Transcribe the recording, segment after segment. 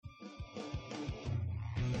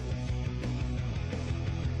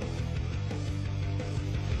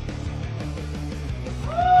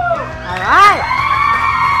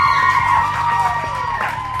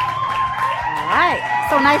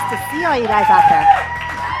to see all you guys out there.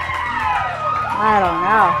 I don't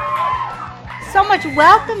know. So much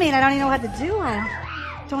welcoming. I don't even know what to do.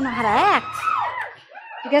 I don't know how to act.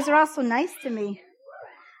 You guys are all so nice to me.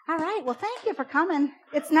 All right. Well, thank you for coming.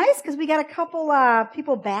 It's nice because we got a couple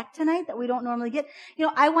people back tonight that we don't normally get. You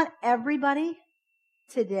know, I want everybody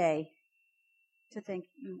today to thank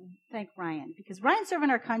Ryan, because Ryan's serving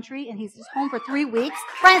our country and he's just home for 3 weeks.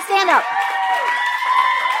 Ryan, stand up.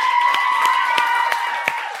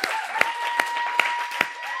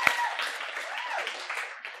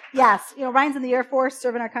 Yes, you know, Ryan's in the Air Force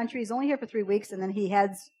serving our country. He's only here for 3 weeks and then he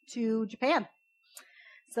heads to Japan.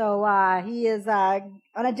 So he is on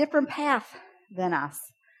a different path than us.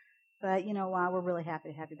 But, you know, we're really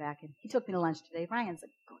happy to have you back. And he took me to lunch today. Ryan's a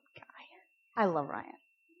good guy. I love Ryan.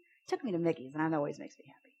 He took me to Mickey's, and that always makes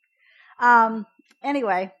me happy.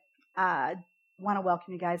 Anyway, want to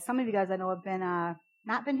welcome you guys. Some of you guys I know have been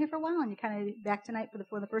not been here for a while, and you're kind of back tonight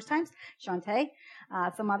for the first times. Shantae,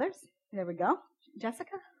 some others. There we go.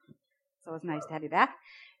 Jessica. So it's nice to have you back.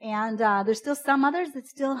 And there's still some others that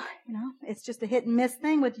still, you know, it's just a hit and miss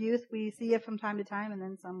thing with youth. We see you from time to time, and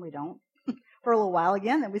then some we don't. For a little while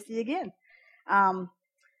again, then we see you again.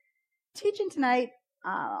 Teaching tonight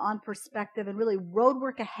on perspective and really road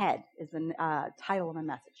work ahead is the title of my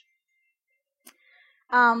message.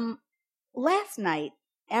 Last night,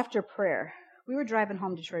 after prayer, we were driving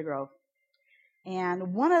home to Troy Grove.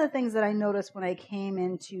 And one of the things that I noticed when I came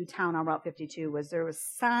into town on Route 52 was there was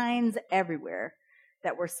signs everywhere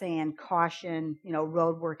that were saying caution, you know,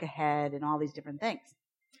 road work ahead and all these different things.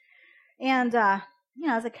 And, you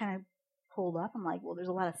know, as I kind of pulled up, I'm like, well, there's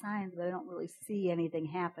a lot of signs, but I don't really see anything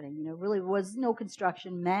happening. You know, really was no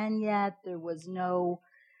construction men yet. There was no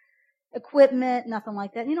equipment, nothing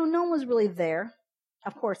like that. You know, no one was really there,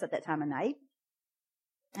 of course, at that time of night.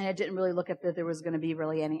 And I didn't really look at that there was going to be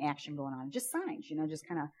really any action going on. Just signs, you know, just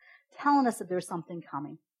kind of telling us that there's something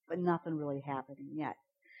coming, but nothing really happening yet.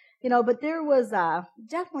 You know, but there was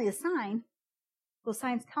definitely a sign. Those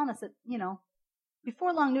signs telling us that, you know,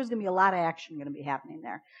 before long there's going to be a lot of action going to be happening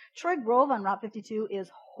there. Troy Grove on Route 52 is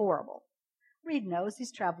horrible. Reed knows.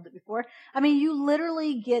 He's traveled it before. I mean, you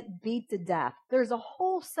literally get beat to death. There's a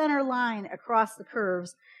whole center line across the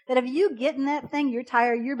curves that if you get in that thing,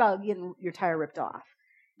 you're about getting your tire ripped off.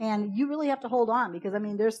 And you really have to hold on because, I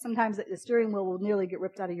mean, there's sometimes the steering wheel will nearly get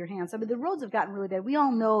ripped out of your hands. I mean, the roads have gotten really bad. We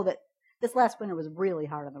all know that this last winter was really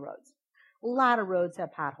hard on the roads. A lot of roads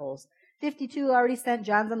have potholes. 52 already sent.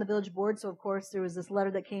 John's on the village board, so of course there was this letter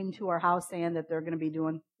that came to our house saying that they're going to be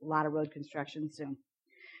doing a lot of road construction soon.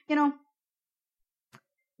 You know,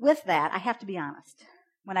 with that, I have to be honest.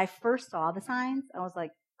 When I first saw the signs, I was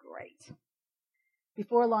like, great.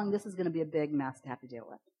 Before long, this is going to be a big mess to have to deal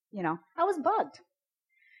with. You know, I was bugged.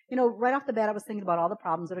 You know, right off the bat, I was thinking about all the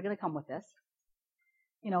problems that are going to come with this.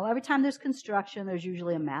 You know, every time there's construction, there's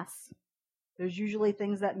usually a mess. There's usually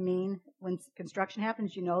things that mean when construction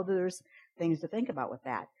happens, you know, there's things to think about with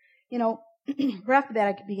that. You know, right off the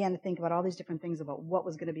bat, I began to think about all these different things about what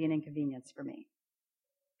was going to be an inconvenience for me.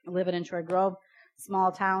 Living in Troy Grove,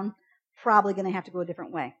 small town, probably going to have to go a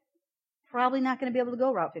different way. Probably not going to be able to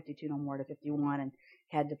go Route 52 no more to 51 and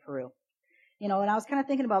head to Peru. You know, and I was kind of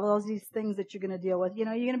thinking about all these things that you're going to deal with. You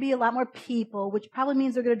know, you're going to be a lot more people, which probably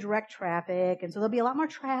means they're going to direct traffic. And so there'll be a lot more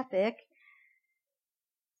traffic.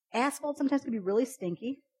 Asphalt sometimes can be really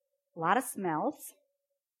stinky. A lot of smells.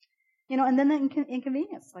 You know, and then the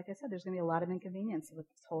inconvenience. Like I said, there's going to be a lot of inconvenience with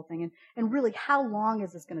this whole thing. And really, how long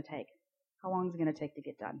is this going to take? How long is it going to take to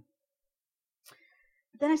get done?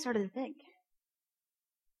 But then I started to think,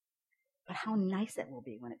 but how nice it will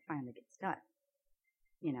be when it finally gets done.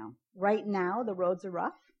 You know, right now the roads are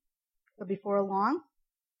rough, but before long,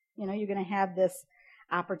 you know, you're going to have this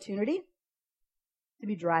opportunity to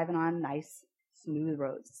be driving on nice, smooth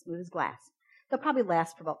roads, smooth as glass. They'll probably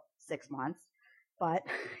last for about 6 months, but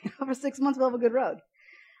for 6 months we'll have a good road.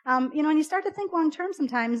 You know, and you start to think long term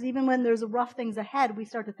sometimes, even when there's rough things ahead, we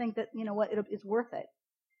start to think that, you know what, it's worth it.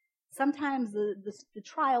 Sometimes the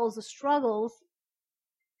trials, the struggles,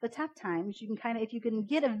 the tough times, you can kind of, if you can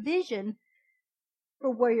get a vision for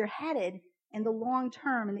where you're headed and the long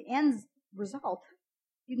term and the end result,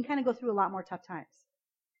 you can kind of go through a lot more tough times.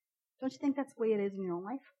 Don't you think that's the way it is in your own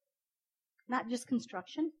life? Not just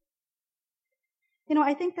construction. You know,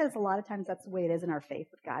 I think that a lot of times that's the way it is in our faith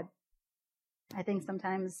with God. I think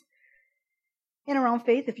sometimes in our own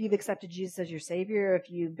faith, if you've accepted Jesus as your Savior, if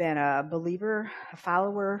you've been a believer, a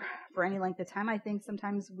follower for any length of time, I think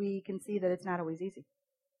sometimes we can see that it's not always easy.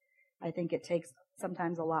 I think it takes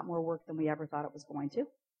sometimes a lot more work than we ever thought it was going to.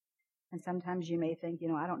 And sometimes you may think, you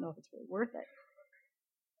know, I don't know if it's really worth it.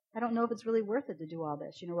 I don't know if it's really worth it to do all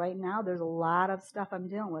this. Right now there's a lot of stuff I'm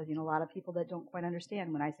dealing with. A lot of people that don't quite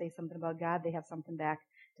understand. When I say something about God, they have something back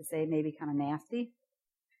to say maybe kind of nasty.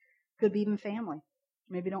 Could be even family.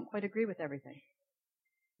 Maybe don't quite agree with everything.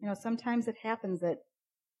 Sometimes it happens that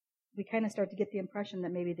we kind of start to get the impression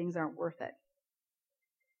that maybe things aren't worth it.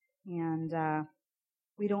 And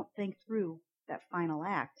we don't think through that final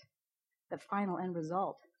act, that final end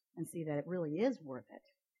result, and see that it really is worth it.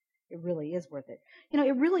 It really is worth it.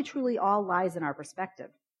 It really truly all lies in our perspective.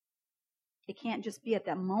 It can't just be at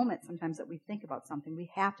that moment sometimes that we think about something. We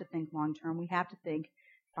have to think long term. We have to think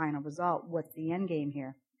final result. What's the end game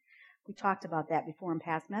here? We talked about that before in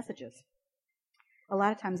past messages. A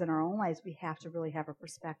lot of times in our own lives, we have to really have a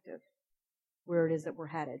perspective where it is that we're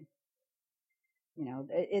headed.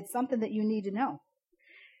 It's something that you need to know.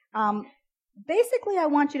 Basically, I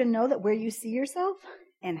want you to know that where you see yourself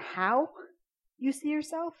and how you see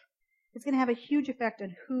yourself is going to have a huge effect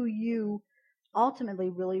on who you ultimately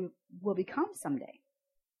really will become someday.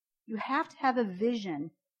 You have to have a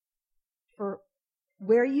vision for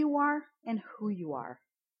where you are and who you are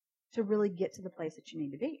to really get to the place that you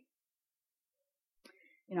need to be.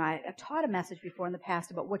 I've taught a message before in the past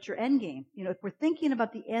about what's your end game. If we're thinking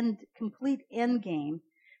about the complete end game,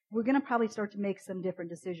 we're going to probably start to make some different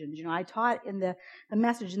decisions. I taught in the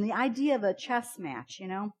message and the idea of a chess match,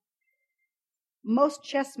 Most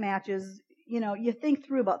chess matches, you think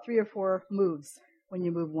through about 3 or 4 moves when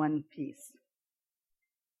you move one piece.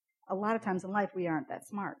 A lot of times in life, we aren't that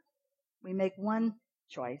smart. We make one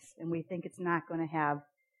choice and we think it's not going to have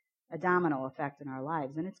a domino effect in our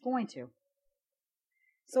lives, and it's going to.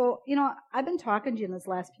 So, I've been talking to you in this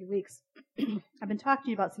last few weeks. I've been talking to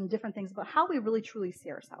you about some different things about how we really truly see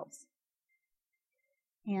ourselves.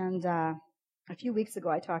 And a few weeks ago,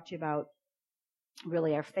 I talked to you about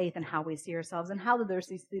really our faith and how we see ourselves, and how there's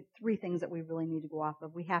these 3 things that we really need to go off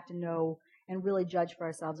of. We have to know and really judge for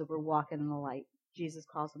ourselves if we're walking in the light. Jesus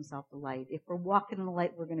calls himself the light. If we're walking in the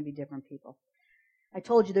light, we're going to be different people. I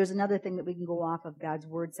told you there's another thing that we can go off of. God's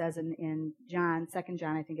word says in John, 2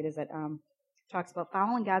 John, I think it is, that talks about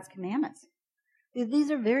following God's commandments. These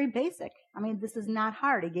are very basic. This is not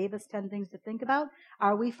hard. He gave us 10 things to think about.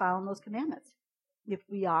 Are we following those commandments? If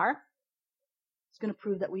we are, it's going to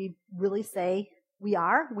prove that we really say we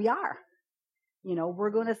are. We are. We're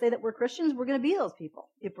going to say that we're Christians. We're going to be those people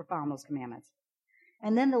if we're following those commandments.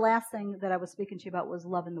 And then the last thing that I was speaking to you about was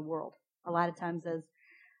loving the world. A lot of times as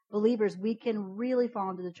believers, we can really fall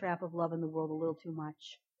into the trap of loving the world a little too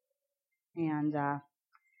much. And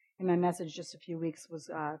in my message just a few weeks was,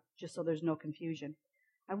 just so there's no confusion,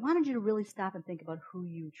 I wanted you to really stop and think about who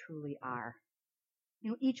you truly are.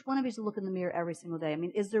 Each one of you should look in the mirror every single day.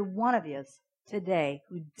 Is there one of you today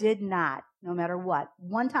who did not, no matter what,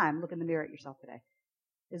 one time look in the mirror at yourself today?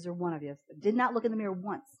 Is there one of you that did not look in the mirror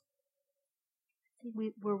once?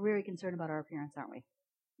 We're very concerned about our appearance, aren't we?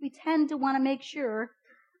 We tend to want to make sure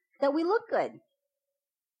that we look good,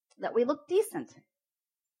 that we look decent,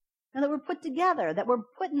 and that we're put together, that we're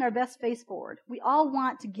putting our best face forward. We all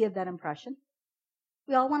want to give that impression.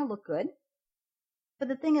 We all want to look good. But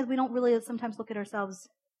the thing is, we don't really sometimes look at ourselves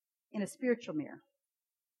in a spiritual mirror.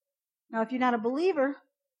 Now, if you're not a believer,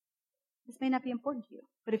 this may not be important to you.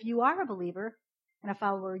 But if you are a believer and a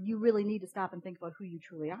follower, you really need to stop and think about who you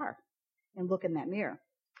truly are and look in that mirror.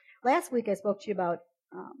 Last week, I spoke to you about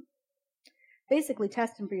basically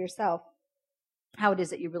testing for yourself how it is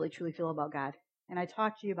that you really truly feel about God. And I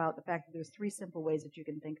talked to you about the fact that there's 3 simple ways that you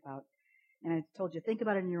can think about. And I told you, think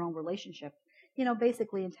about it in your own relationship.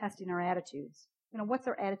 Basically in testing our attitudes. What's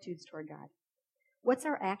our attitudes toward God? What's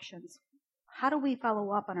our actions? How do we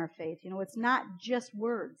follow up on our faith? It's not just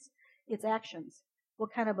words. It's actions.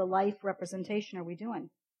 What kind of a life representation are we doing?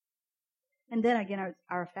 And then again,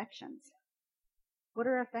 our affections. What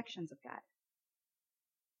are our affections of God?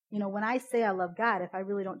 When I say I love God, if I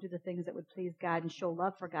really don't do the things that would please God and show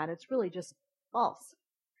love for God, it's really just false.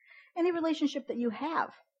 Any relationship that you have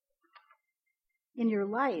in your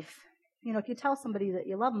life, if you tell somebody that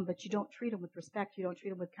you love them, but you don't treat them with respect, you don't treat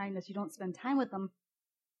them with kindness, you don't spend time with them,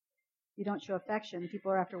 you don't show affection,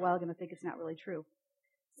 people are after a while going to think it's not really true.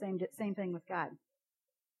 Same thing with God.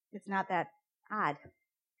 It's not that odd.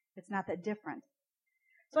 It's not that different.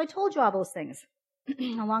 So I told you all those things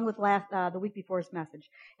along with the week before's message.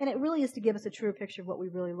 And it really is to give us a truer picture of what we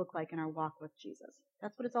really look like in our walk with Jesus.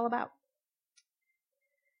 That's what it's all about.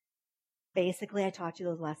 Basically, I taught you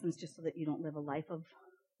those lessons just so that you don't live a life of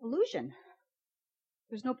illusion.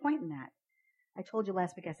 There's no point in that. I told you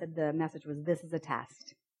last week, I said the message was, this is a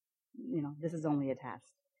test. This is only a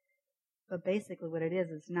test. But basically what it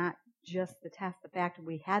is not just the test. The fact that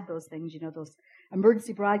we had those things, those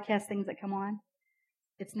emergency broadcast things that come on,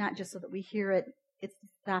 It's not just so that we hear it. It's to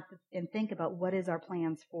stop and think about what is our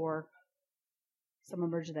plans for some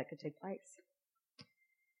emergency that could take place.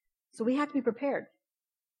 So we have to be prepared.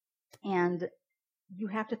 And you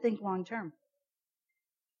have to think long term.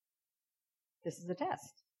 This is a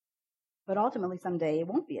test. But ultimately, someday, it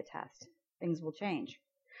won't be a test. Things will change.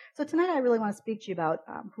 So tonight, I really want to speak to you about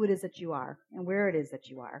who it is that you are and where it is that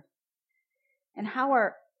you are. And how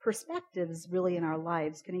our perspectives really in our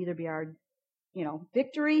lives can either be our,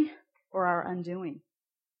 victory or our undoing.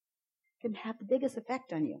 It can have the biggest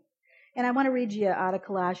effect on you. And I want to read you out of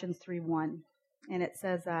Colossians 3:1. And it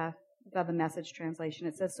says, of the Message translation,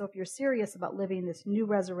 it says, so if you're serious about living this new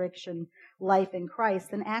resurrection life in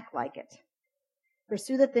Christ, then act like it.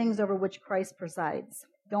 Pursue the things over which Christ presides.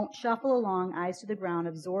 Don't shuffle along, eyes to the ground,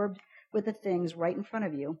 absorbed with the things right in front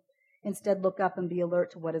of you. Instead, look up and be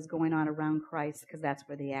alert to what is going on around Christ, because that's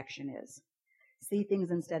where the action is. See things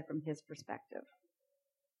instead from his perspective.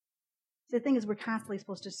 So the thing is, we're constantly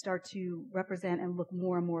supposed to start to represent and look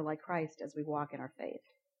more and more like Christ as we walk in our faith.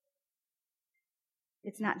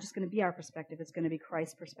 It's not just going to be our perspective, it's going to be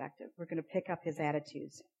Christ's perspective. We're going to pick up his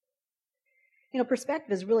attitudes.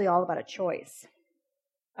 Perspective is really all about a choice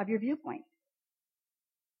of your viewpoint.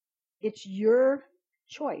 It's your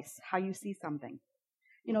choice how you see something.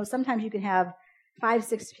 Sometimes you can have 5,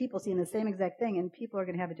 6 people seeing the same exact thing, and people are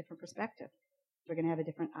going to have a different perspective. They're going to have a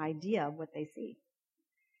different idea of what they see.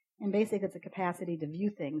 And basically, it's a capacity to view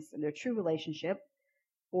things in their true relationship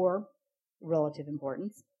or relative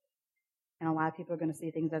importance. And a lot of people are going to see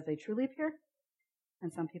things as they truly appear,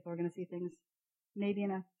 and some people are going to see things maybe in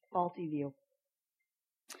a faulty view.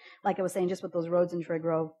 Like I was saying, just with those roads in Trey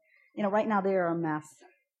Grove, right now they are a mess.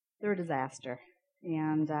 They're a disaster.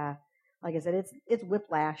 And like I said, it's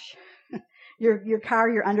whiplash. Your car,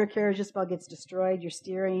 your undercarriage just about gets destroyed, your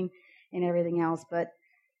steering and everything else. But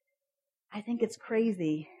I think it's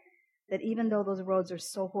crazy that even though those roads are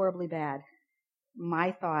so horribly bad,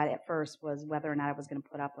 my thought at first was whether or not I was going to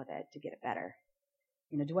put up with it to get it better.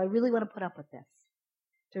 Do I really want to put up with this?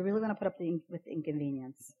 Do I really want to put up with the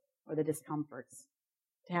inconvenience or the discomforts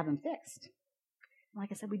to have them fixed? Like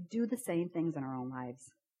I said, we do the same things in our own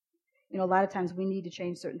lives. A lot of times we need to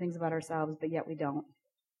change certain things about ourselves, but yet we don't,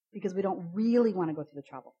 because we don't really want to go through the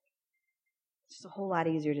trouble. It's just a whole lot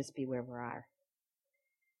easier just to be where we are.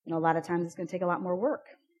 A lot of times it's going to take a lot more work.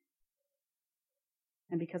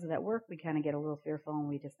 And because of that work, we kind of get a little fearful and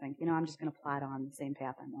we just think, I'm just going to plod on the same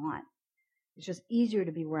path I'm on. It's just easier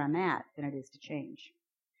to be where I'm at than it is to change.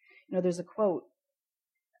 There's a quote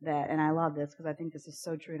that, and I love this because I think this is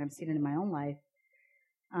so true and I've seen it in my own life.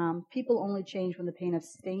 People only change when the pain of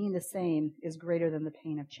staying the same is greater than the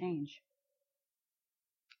pain of change.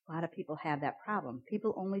 A lot of people have that problem.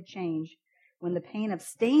 People only change when the pain of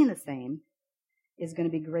staying the same is going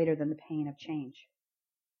to be greater than the pain of change.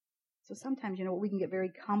 So sometimes, we can get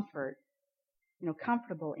very comfortable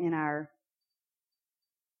in our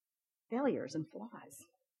failures and flaws.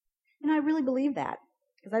 I really believe that,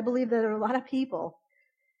 because I believe that there are a lot of people,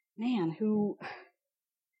 who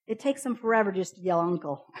it takes them forever just to yell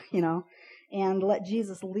uncle, and let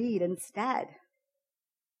Jesus lead instead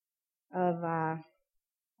of a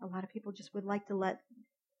lot of people just would like to let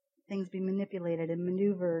things be manipulated and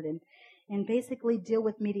maneuvered and basically deal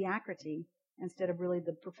with mediocrity instead of really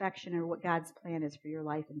the perfection or what God's plan is for your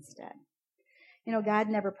life instead. God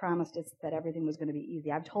never promised us that everything was going to be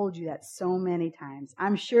easy. I've told you that so many times.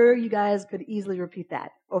 I'm sure you guys could easily repeat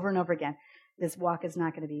that over and over again. This walk is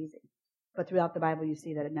not going to be easy. But throughout the Bible, you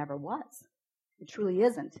see that it never was. It truly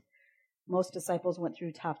isn't. Most disciples went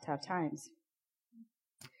through tough times.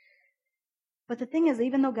 But the thing is,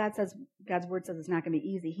 even though God's word says it's not going to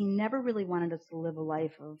be easy, he never really wanted us to live a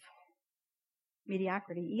life of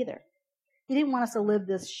mediocrity either. He didn't want us to live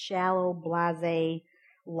this shallow, blasé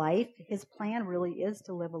life. His plan really is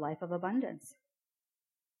to live a life of abundance,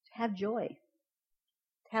 to have joy,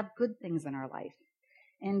 to have good things in our life.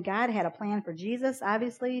 And God had a plan for Jesus,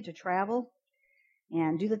 obviously, to travel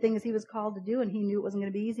and do the things he was called to do, and he knew it wasn't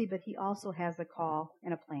going to be easy, but he also has a call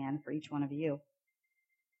and a plan for each one of you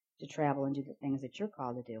to travel and do the things that you're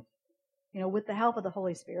called to do. With the help of the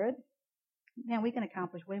Holy Spirit, we can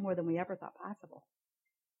accomplish way more than we ever thought possible.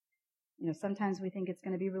 Sometimes we think it's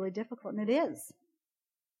going to be really difficult, and it is.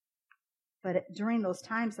 But during those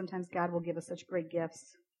times, sometimes God will give us such great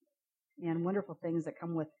gifts and wonderful things that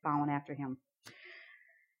come with following after him.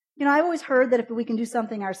 I've always heard that if we can do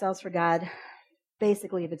something ourselves for God,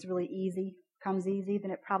 basically if it's really easy, comes easy,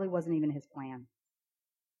 then it probably wasn't even his plan.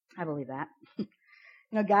 I believe that.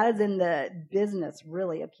 God is in the business,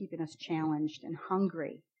 really, of keeping us challenged and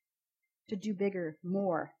hungry to do bigger,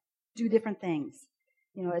 more, do different things.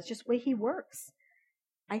 It's just the way he works.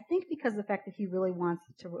 I think because of the fact that he really wants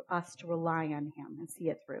us to rely on him and see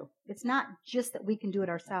it through. It's not just that we can do it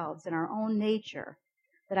ourselves in our own nature,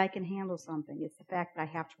 that I can handle something. It's the fact that I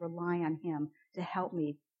have to rely on him to help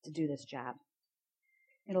me to do this job.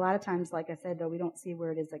 And a lot of times, like I said, though, we don't see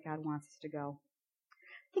where it is that God wants us to go.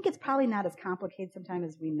 I think it's probably not as complicated sometimes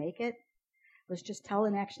as we make it. I was just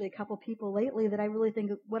telling actually a couple people lately that I really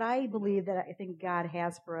think what I believe that I think God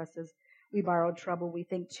has for us is we borrowed trouble. We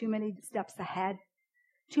think too many steps ahead,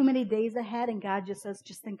 too many days ahead, and God just says,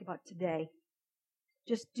 just think about today.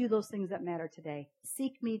 Just do those things that matter today.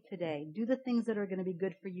 Seek me today. Do the things that are going to be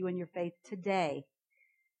good for you in your faith today.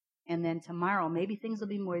 And then tomorrow, maybe things will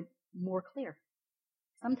be more clear.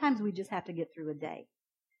 Sometimes we just have to get through a day,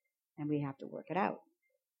 and we have to work it out.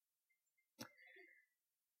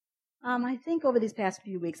 I think over these past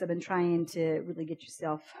few weeks, I've been trying to really get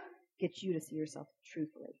you to see yourself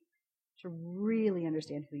truthfully, to really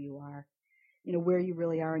understand who you are, where you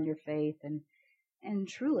really are in your faith, and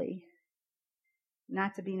truly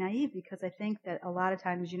not to be naive, because I think that a lot of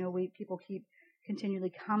times, people keep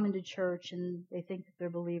continually coming to church and they think that they're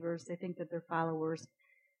believers, they think that they're followers,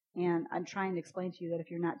 and I'm trying to explain to you that if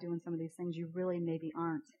you're not doing some of these things, you really maybe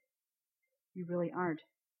aren't. You really aren't.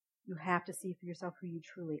 You have to see for yourself who you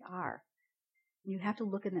truly are. You have to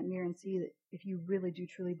look in that mirror and see that if you really do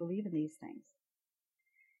truly believe in these things.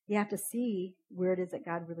 You have to see where it is that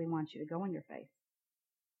God really wants you to go in your faith.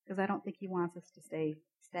 Because I don't think he wants us to stay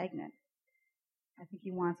stagnant. I think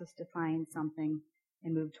he wants us to find something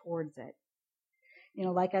and move towards it.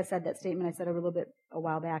 Like I said, that statement I said a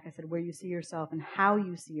while back, I said where you see yourself and how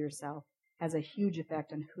you see yourself has a huge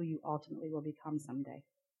effect on who you ultimately will become someday.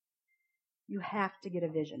 You have to get a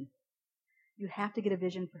vision. You have to get a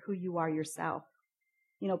vision for who you are yourself.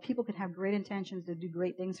 People can have great intentions to do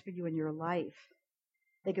great things for you in your life.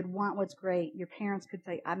 They could want what's great. Your parents could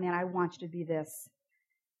say, man, I want you to be this.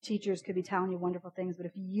 Teachers could be telling you wonderful things, but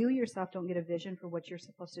if you yourself don't get a vision for what you're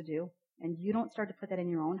supposed to do, and you don't start to put that in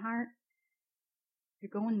your own heart, you're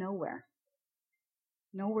going nowhere.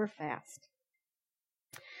 Nowhere fast.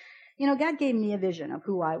 God gave me a vision of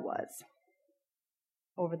who I was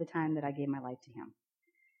over the time that I gave my life to him.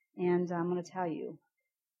 And I'm going to tell you,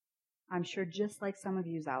 I'm sure just like some of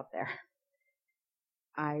yous out there,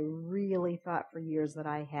 I really thought for years that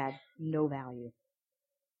I had no value.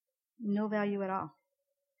 No value at all.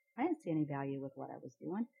 I didn't see any value with what I was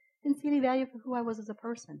doing. Didn't see any value for who I was as a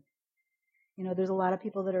person. There's a lot of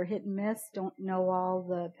people that are hit and miss, don't know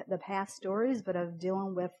all the past stories, but of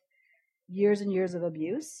dealing with years and years of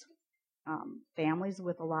abuse, families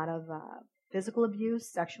with a lot of physical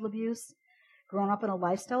abuse, sexual abuse, growing up in a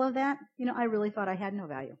lifestyle of that. I really thought I had no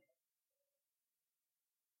value.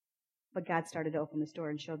 But God started to open this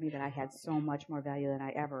door and showed me that I had so much more value than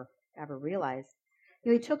I ever realized.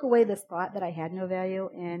 He took away this thought that I had no value,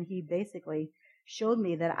 and he basically showed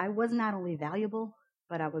me that I was not only valuable,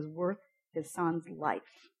 but I was worth his son's life.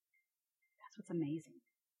 That's what's amazing.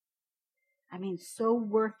 I mean, so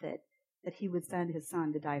worth it that he would send his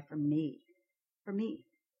son to die for me. For me.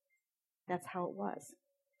 That's how it was.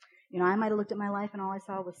 I might have looked at my life and all I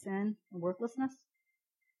saw was sin and worthlessness.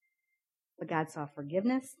 But God saw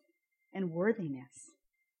forgiveness and worthiness.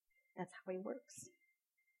 That's how he works.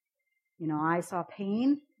 I saw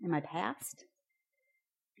pain in my past.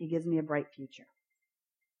 He gives me a bright future.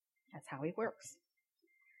 That's how he works.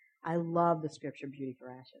 I love the scripture, beauty for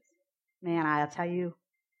ashes. Man, I'll tell you,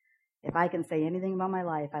 if I can say anything about my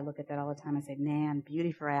life, I look at that all the time and say, man,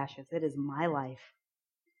 beauty for ashes, it is my life.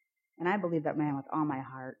 And I believe that, man, with all my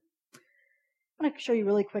heart. I want to show you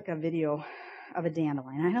really quick a video of a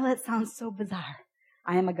dandelion. I know that sounds so bizarre.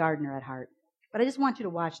 I am a gardener at heart. But I just want you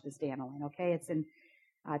to watch this dandelion, okay? It's in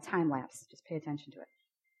time lapse. Just pay attention to it.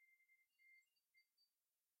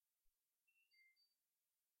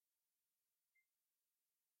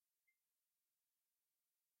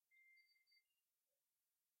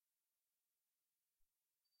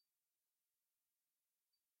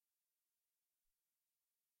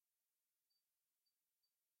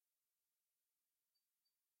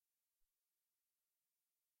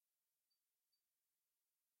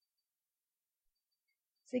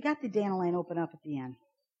 So you got the dandelion open up at the end.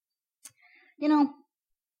 I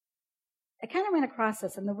kind of ran across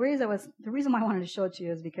this, and the reason why I wanted to show it to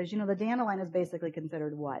you is because, the dandelion is basically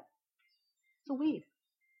considered what? It's a weed.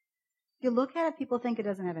 If you look at it, people think it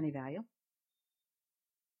doesn't have any value.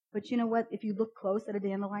 But you know what? If you look close at a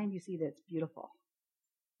dandelion, you see that it's beautiful.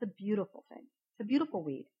 It's a beautiful thing. It's a beautiful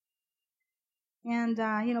weed. And,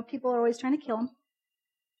 people are always trying to kill them.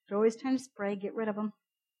 They're always trying to spray, get rid of them,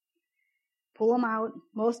 pull them out.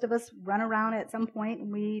 Most of us run around at some point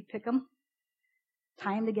and we pick them,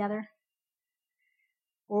 tie them together.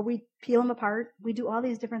 or we peel them apart. We do all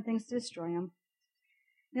these different things to destroy them.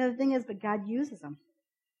 The thing is, but God uses them.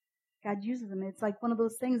 God uses them. It's like one of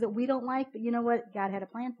those things that we don't like, but you know what? God had a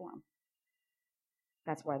plan for them.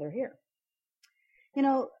 That's why they're here.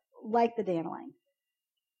 Like the dandelion.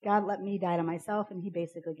 God let me die to myself, and he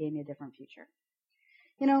basically gave me a different future.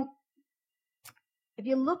 If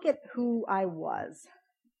you look at who I was,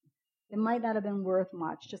 it might not have been worth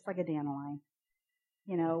much, just like a dandelion.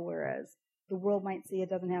 Whereas the world might see it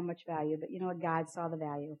doesn't have much value, but you know what? God saw the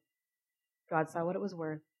value. God saw what it was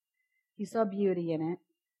worth. He saw beauty in it.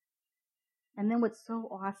 And then what's so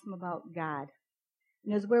awesome about God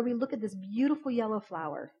is where we look at this beautiful yellow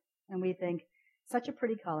flower and we think, such a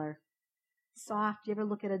pretty color, soft. You ever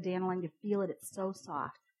look at a dandelion, you feel it, it's so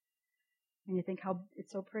soft. And you think how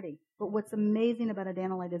it's so pretty. But what's amazing about a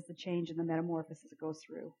dandelion is the change and the metamorphosis it goes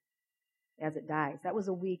through as it dies. That was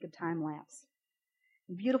a week of time lapse.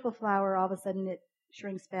 A beautiful flower, all of a sudden it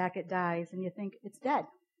shrinks back, it dies, and you think it's dead.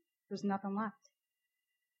 There's nothing left.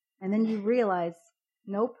 And then you realize,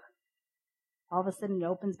 nope. All of a sudden it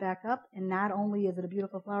opens back up, and not only is it a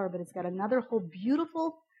beautiful flower, but it's got another whole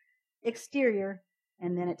beautiful exterior,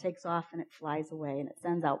 and then it takes off and it flies away, and it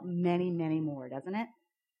sends out many, many more, doesn't it?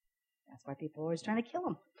 That's why people are always trying to kill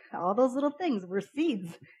them. All those little things were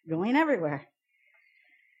seeds going everywhere.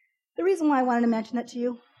 The reason why I wanted to mention that to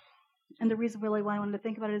you, and the reason really why I wanted to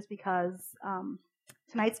think about it is because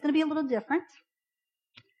tonight's going to be a little different.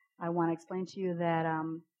 I want to explain to you that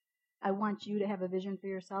I want you to have a vision for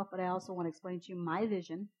yourself, but I also want to explain to you my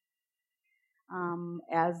vision.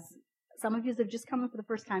 As some of you have just come in for the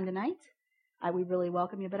first time tonight, we really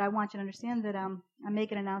welcome you, but I want you to understand that I'm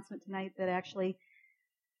making an announcement tonight that actually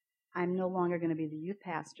I'm no longer going to be the youth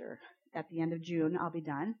pastor. At the end of June, I'll be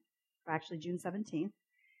done, or actually June 17th,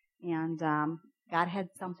 and God had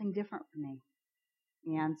something different for me.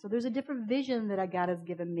 And so there's a different vision that God has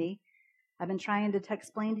given me. I've been trying to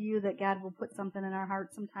explain to you that God will put something in our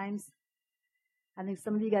hearts sometimes. I think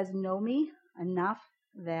some of you guys know me enough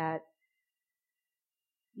that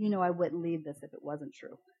I wouldn't leave this if it wasn't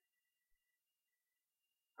true.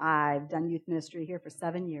 I've done youth ministry here for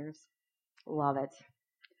 7 years. Love it.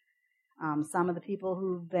 Some of the people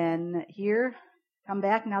who've been here come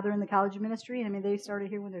back. Now they're in the college of ministry. And they started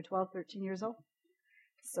here when they're 12, 13 years old.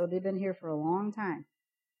 So they've been here for a long time.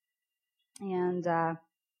 And I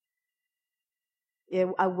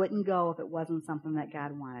wouldn't go if it wasn't something that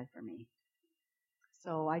God wanted for me.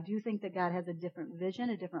 So I do think that God has a different vision,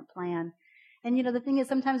 a different plan. And, the thing is,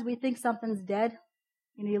 sometimes we think something's dead.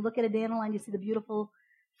 You look at a dandelion, you see the beautiful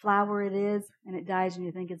flower it is, and it dies, and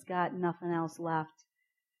you think it's got nothing else left.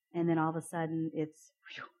 And then all of a sudden, it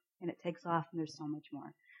takes off, and there's so much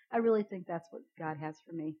more. I really think that's what God has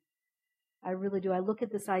for me. I really do. I look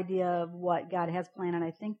at this idea of what God has planned, and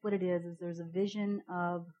I think what it is there's a vision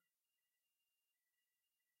of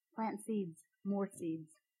planting seeds, more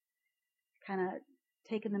seeds, kind of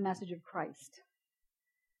taking the message of Christ.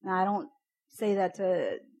 Now, I don't say that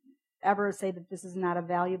to ever say that this is not a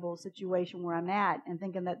valuable situation where I'm at and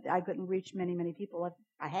thinking that I couldn't reach many, many people.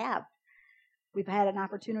 I have. We've had an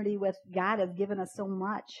opportunity with God has given us so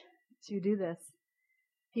much to do this.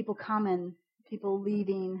 People coming, people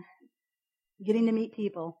leaving, getting to meet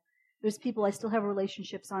people. There's people I still have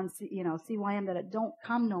relationships on, CYM that don't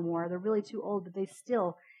come no more. They're really too old, but they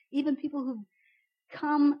still, even people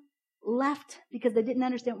who've left because they didn't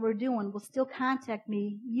understand what we're doing will still contact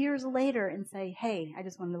me years later and say, hey, I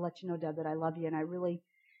just wanted to let you know, Deb, that I love you and I really,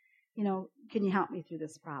 can you help me through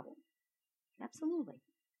this problem? Absolutely.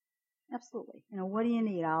 Absolutely. What do you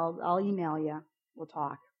need? I'll email you. We'll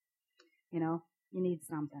talk. You need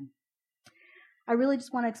something. I really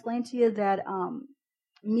just want to explain to you that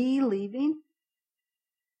me leaving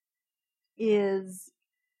is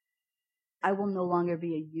I will no longer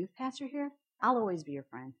be a youth pastor here. I'll always be your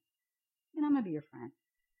friend. And I'm going to be your friend.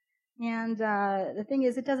 And the thing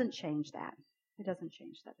is, it doesn't change that. It doesn't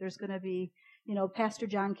change that. There's going to be, Pastor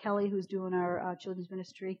John Kelly, who's doing our children's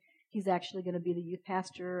ministry. He's actually going to be the youth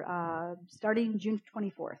pastor starting June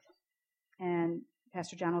 24th. And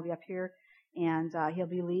Pastor John will be up here, and he'll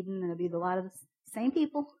be leading, and it'll be a lot of the same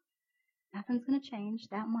people. Nothing's going to change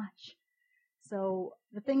that much. So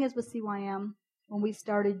the thing is with CYM, when we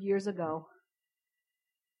started years ago,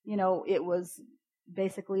 it was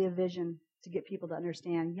basically a vision to get people to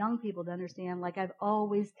understand, young people to understand, like I've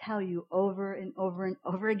always tell you over and over and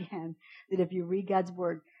over again, that if you read God's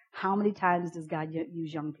Word, how many times does God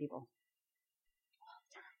use young people? All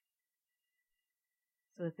the time.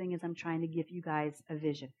 So the thing is, I'm trying to give you guys a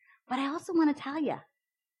vision. But I also want to tell you,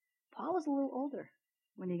 Paul was a little older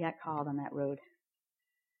when he got called on that road.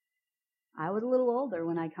 I was a little older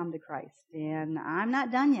when I come to Christ, and I'm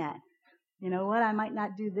not done yet. You know what? I might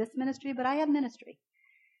not do this ministry, but I have ministry.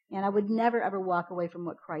 And I would never, ever walk away from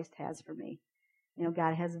what Christ has for me. You know,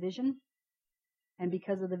 God has vision, and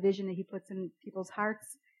because of the vision that he puts in people's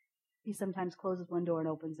hearts, he sometimes closes one door and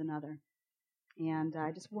opens another. And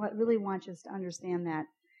I just really want us to understand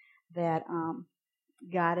that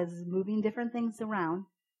God is moving different things around.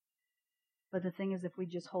 But the thing is, if we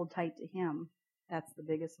just hold tight to him, that's the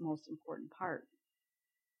biggest, most important part.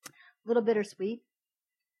 A little bittersweet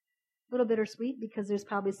because there's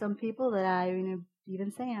probably some people that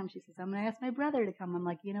even Sam, she says, I'm going to ask my brother to come. I'm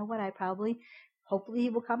like, you know what? Hopefully he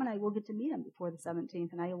will come and I will get to meet him before the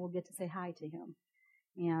 17th and I will get to say hi to him.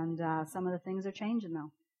 And some of the things are changing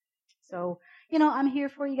though. So, I'm here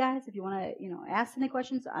for you guys. If you want to, ask any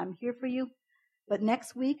questions, I'm here for you. But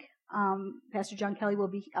next week, Pastor John Kelly will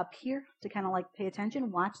be up here to kind of pay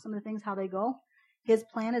attention, watch some of the things, how they go. His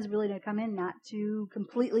plan is really to come in, not to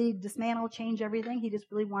completely dismantle, change everything. He just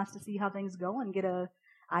really wants to see how things go and get a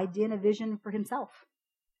idea and a vision for himself,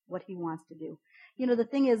 what he wants to do. The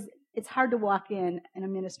thing is, it's hard to walk in a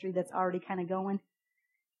ministry that's already kind of going,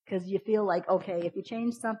 because you feel like, okay, if you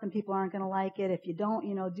change something, people aren't going to like it. If you don't,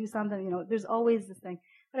 do something, there's always this thing.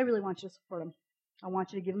 But I really want you to support him. I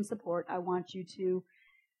want you to give him support. I want you to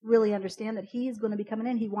really understand that he's going to be coming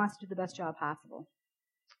in. He wants to do the best job possible.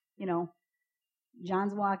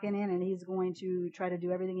 John's walking in and he's going to try to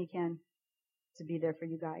do everything he can to be there for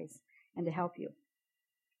you guys and to help you.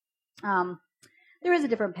 There is a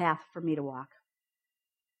different path for me to walk.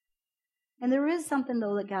 And there is something,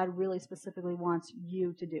 though, that God really specifically wants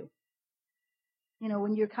you to do.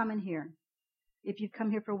 When you're coming here, if you've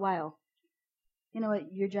come here for a while,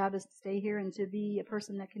 your job is to stay here and to be a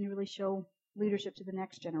person that can really show leadership to the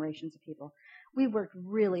next generations of people. We worked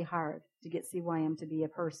really hard to get CYM to be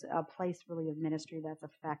a place really of ministry that's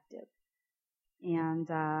effective. And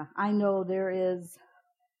I know there is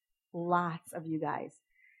lots of you guys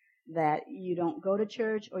that you don't go to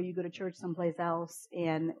church or you go to church someplace else,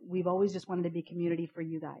 and we've always just wanted to be community for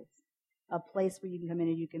you guys. A place where you can come in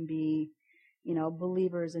and you can be,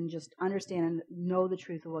 believers and just understand and know the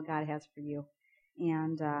truth of what God has for you.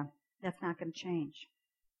 And that's not going to change.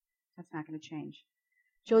 That's not going to change.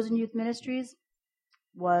 Chosen Youth Ministries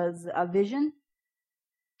was a vision,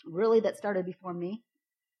 really, that started before me.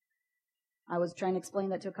 I was trying to explain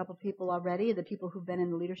that to a couple people already. The people who've been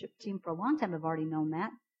in the leadership team for a long time have already known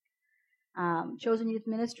that. Chosen Youth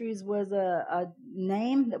Ministries was a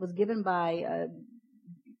name that was given by a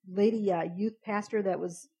lady youth pastor that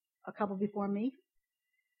was a couple before me.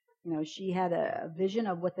 She had a vision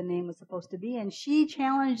of what the name was supposed to be, and she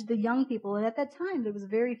challenged the young people, and at that time, there was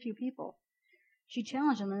very few people. She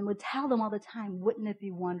challenged them and would tell them all the time, wouldn't it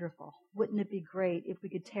be wonderful? Wouldn't it be great if we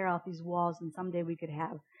could tear out these walls and someday we could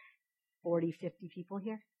have 40, 50 people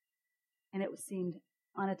here? And it seemed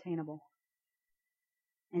unattainable.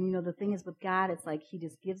 And the thing is with God, it's like he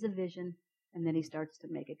just gives a vision and then he starts to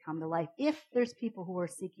make it come to life. If there's people who are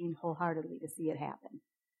seeking wholeheartedly to see it happen.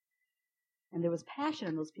 And there was passion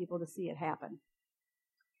in those people to see it happen.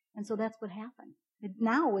 And so that's what happened.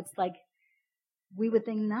 Now it's like we would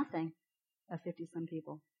think nothing of 50-some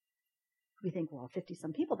people. We think, well,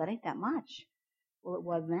 50-some people, that ain't that much. Well, it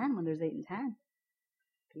was then when there's 8 and 10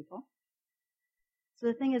 people. So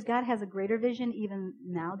the thing is, God has a greater vision even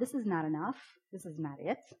now. This is not enough. This is not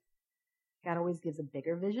it. God always gives a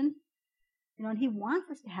bigger vision. And he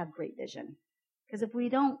wants us to have great vision. Because if we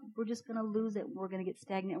don't, we're just going to lose it. We're going to get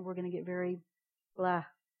stagnant. And we're going to get very blah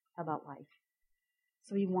about life.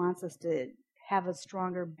 So he wants us to have a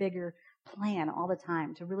stronger, bigger plan all the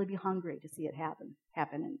time, to really be hungry to see it happen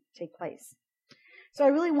and take place. So I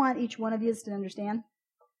really want each one of you to understand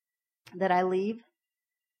that I leave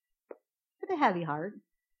with a heavy heart.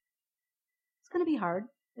 It's going to be hard.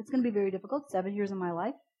 It's going to be very difficult. 7 years of my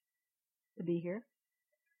life to be here.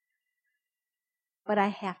 But I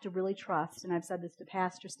have to really trust, and I've said this to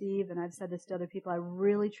Pastor Steve, and I've said this to other people, I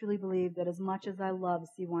really, truly believe that as much as I love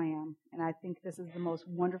CYM, and I think this is the most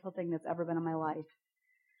wonderful thing that's ever been in my life,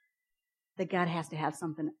 that God has to have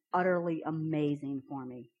something utterly amazing for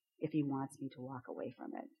me if he wants me to walk away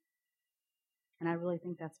from it. And I really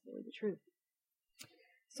think that's really the truth.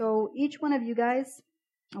 So each one of you guys,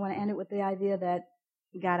 I want to end it with the idea that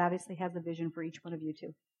God obviously has a vision for each one of you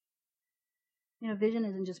too. Vision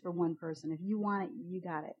isn't just for one person. If you want it, you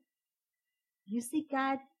got it. You seek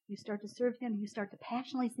God, you start to serve him, you start to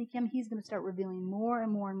passionately seek him, he's going to start revealing more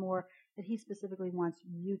and more and more that he specifically wants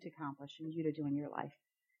you to accomplish and you to do in your life.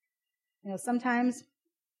 Sometimes,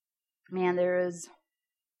 man, there is,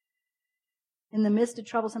 in the midst of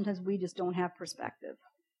trouble, sometimes we just don't have perspective.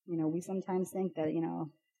 We sometimes think that,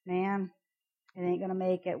 man, It ain't going to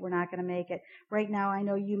make it. We're not going to make it. Right now, I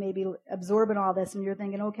know you may be absorbing all this and you're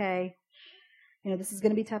thinking, okay, this is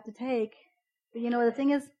going to be tough to take. But the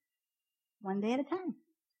thing is, one day at a time.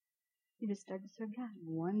 You just start to serve God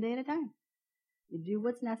one day at a time. You do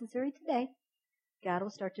what's necessary today. God will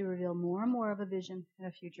start to reveal more and more of a vision and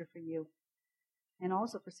a future for you. And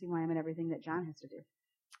also for CYM and everything that John has to do.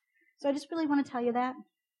 So I just really want to tell you that.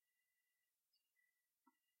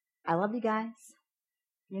 I love you guys.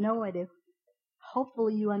 You know I do.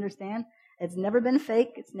 Hopefully you understand. It's never been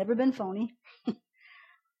fake. It's never been phony.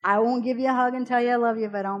 I won't give you a hug and tell you I love you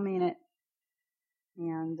if I don't mean it.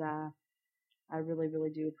 And I really, really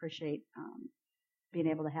do appreciate being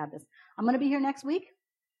able to have this. I'm going to be here next week.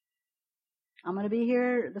 I'm going to be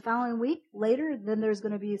here the following week. Later, then there's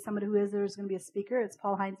going to be somebody there's going to be a speaker. It's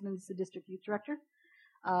Paul Heinzman, the District Youth Director,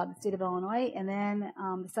 the state of Illinois. And then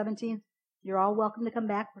the 17th, you're all welcome to come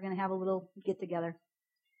back. We're going to have a little get-together.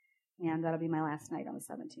 And that'll be my last night on the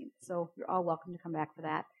 17th. So you're all welcome to come back for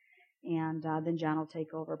that. And then John will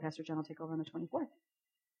take over, Pastor John will take over on the 24th.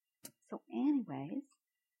 So anyways,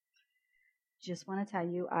 just want to tell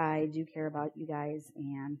you, I do care about you guys,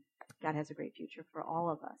 and God has a great future for all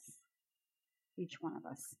of us, each one of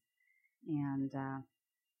us. And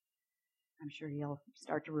I'm sure He'll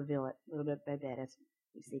start to reveal it little bit by bit as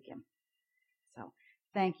we seek Him. So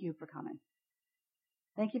thank you for coming.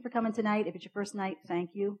 Thank you for coming tonight. If it's your first night,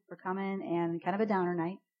 thank you for coming, and kind of a downer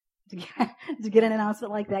night. To get an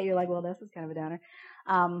announcement like that, you're like, well, this is kind of a downer.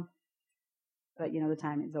 But the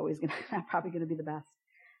timing is always probably going to be the best.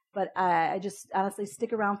 But I just honestly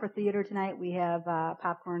stick around for theater tonight. We have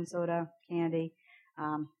popcorn, soda, candy,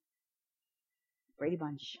 Brady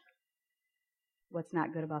Bunch. What's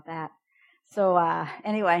not good about that? So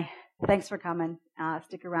anyway, thanks for coming.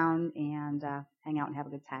 Stick around and hang out and have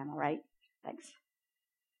a good time. All right? Thanks.